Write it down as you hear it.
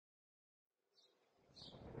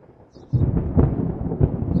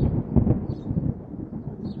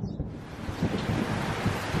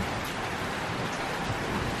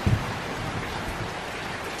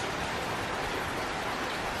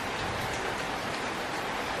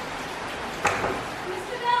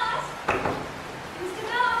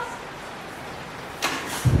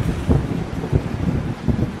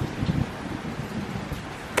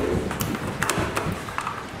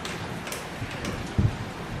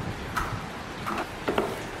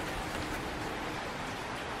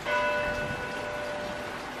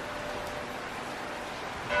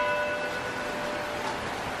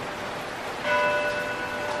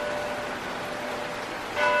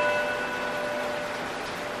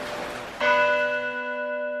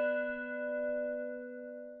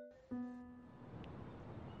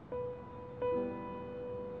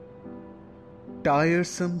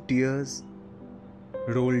Tiresome tears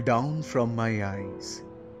roll down from my eyes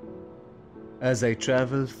as I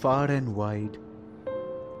travel far and wide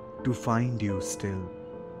to find you still.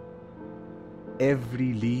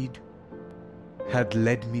 Every lead had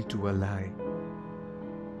led me to a lie,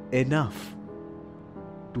 enough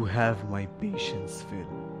to have my patience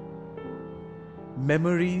fill.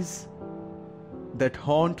 Memories that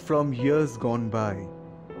haunt from years gone by,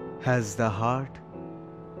 has the heart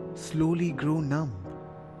slowly grown numb?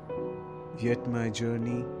 Yet my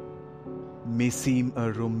journey may seem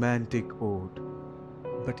a romantic ode,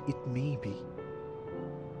 but it may be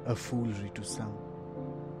a foolery to some.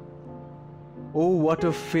 Oh, what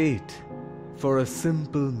a fate for a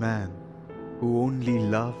simple man who only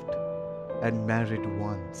loved and married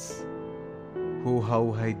once. Oh,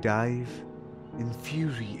 how I dive in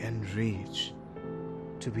fury and rage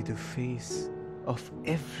to be the face of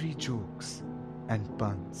every jokes and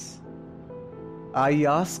puns. I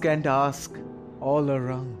ask and ask all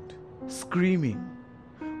around, screaming,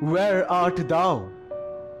 where art thou?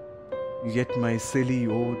 Yet my silly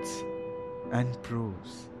odes and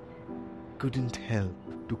prose couldn't help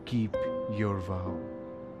to keep your vow.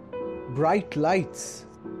 Bright lights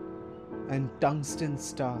and tungsten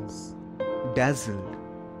stars dazzled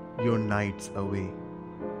your nights away.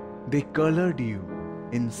 They colored you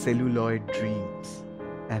in celluloid dreams,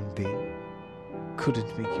 and they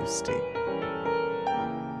couldn't make you stay.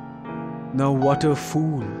 Now what a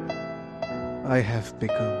fool I have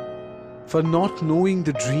become for not knowing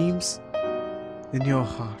the dreams in your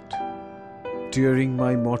heart, tearing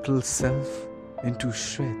my mortal self into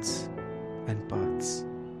shreds and parts.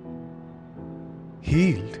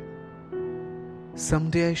 Healed,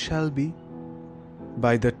 someday I shall be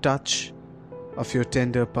by the touch of your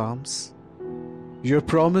tender palms. Your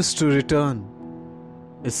promise to return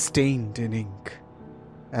is stained in ink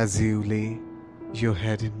as you lay your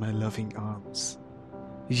head in my loving arms.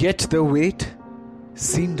 Yet the weight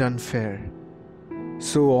seemed unfair,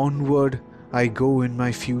 so onward I go in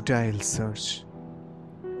my futile search.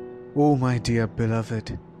 Oh, my dear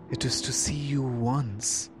beloved, it is to see you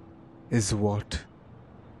once is what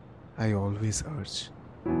I always urge.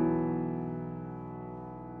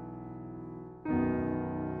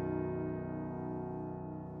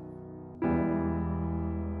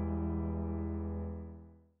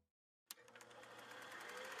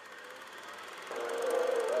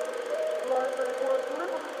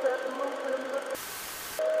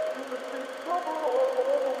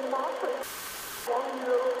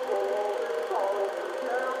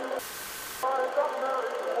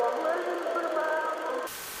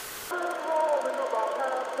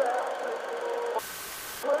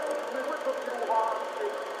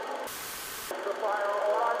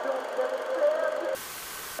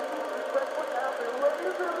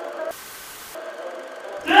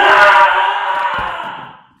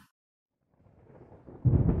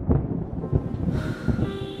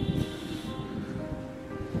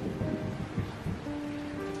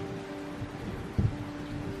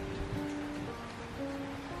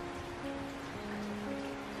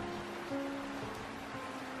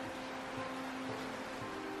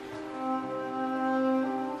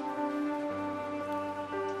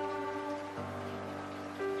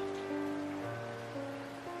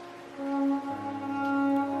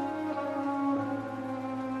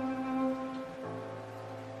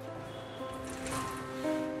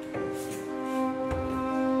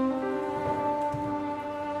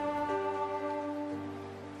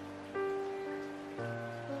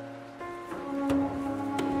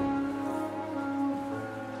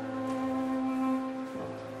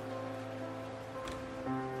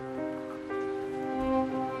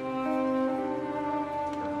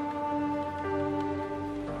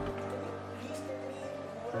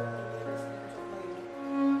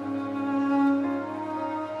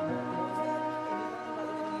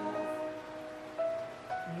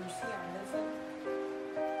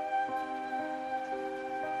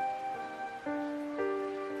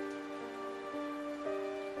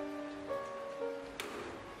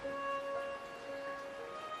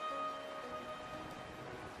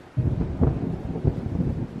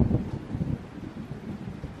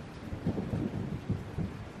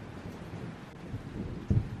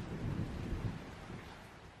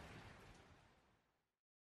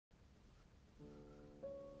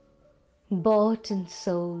 Bought and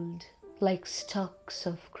sold like stalks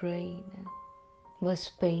of grain, was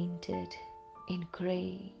painted in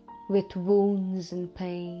grey with wounds and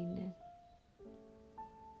pain.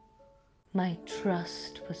 My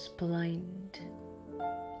trust was blind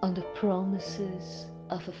on the promises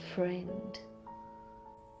of a friend.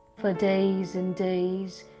 For days and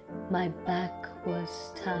days my back was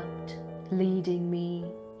stabbed, leading me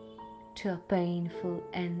to a painful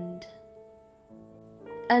end.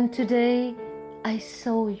 And today I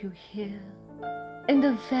saw you here, in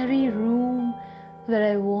the very room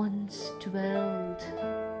where I once dwelled.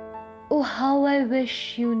 Oh, how I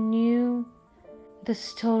wish you knew the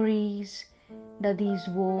stories that these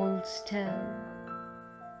walls tell.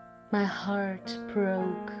 My heart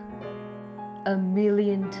broke a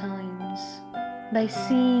million times by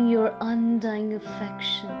seeing your undying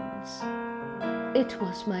affections. It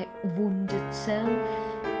was my wounded self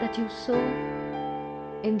that you saw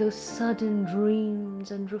in those sudden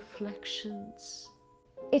dreams and reflections.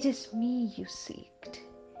 It is me you seeked,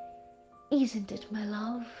 isn't it, my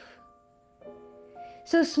love?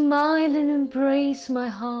 So smile and embrace my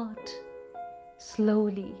heart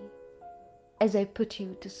slowly as I put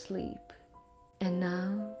you to sleep. And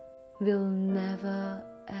now we'll never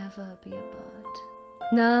ever be apart.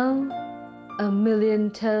 Now a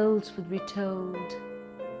million tales would be told,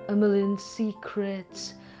 a million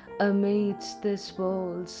secrets amidst these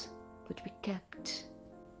walls would be kept,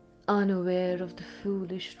 unaware of the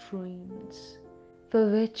foolish dreams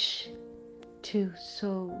for which two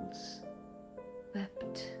souls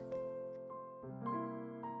wept.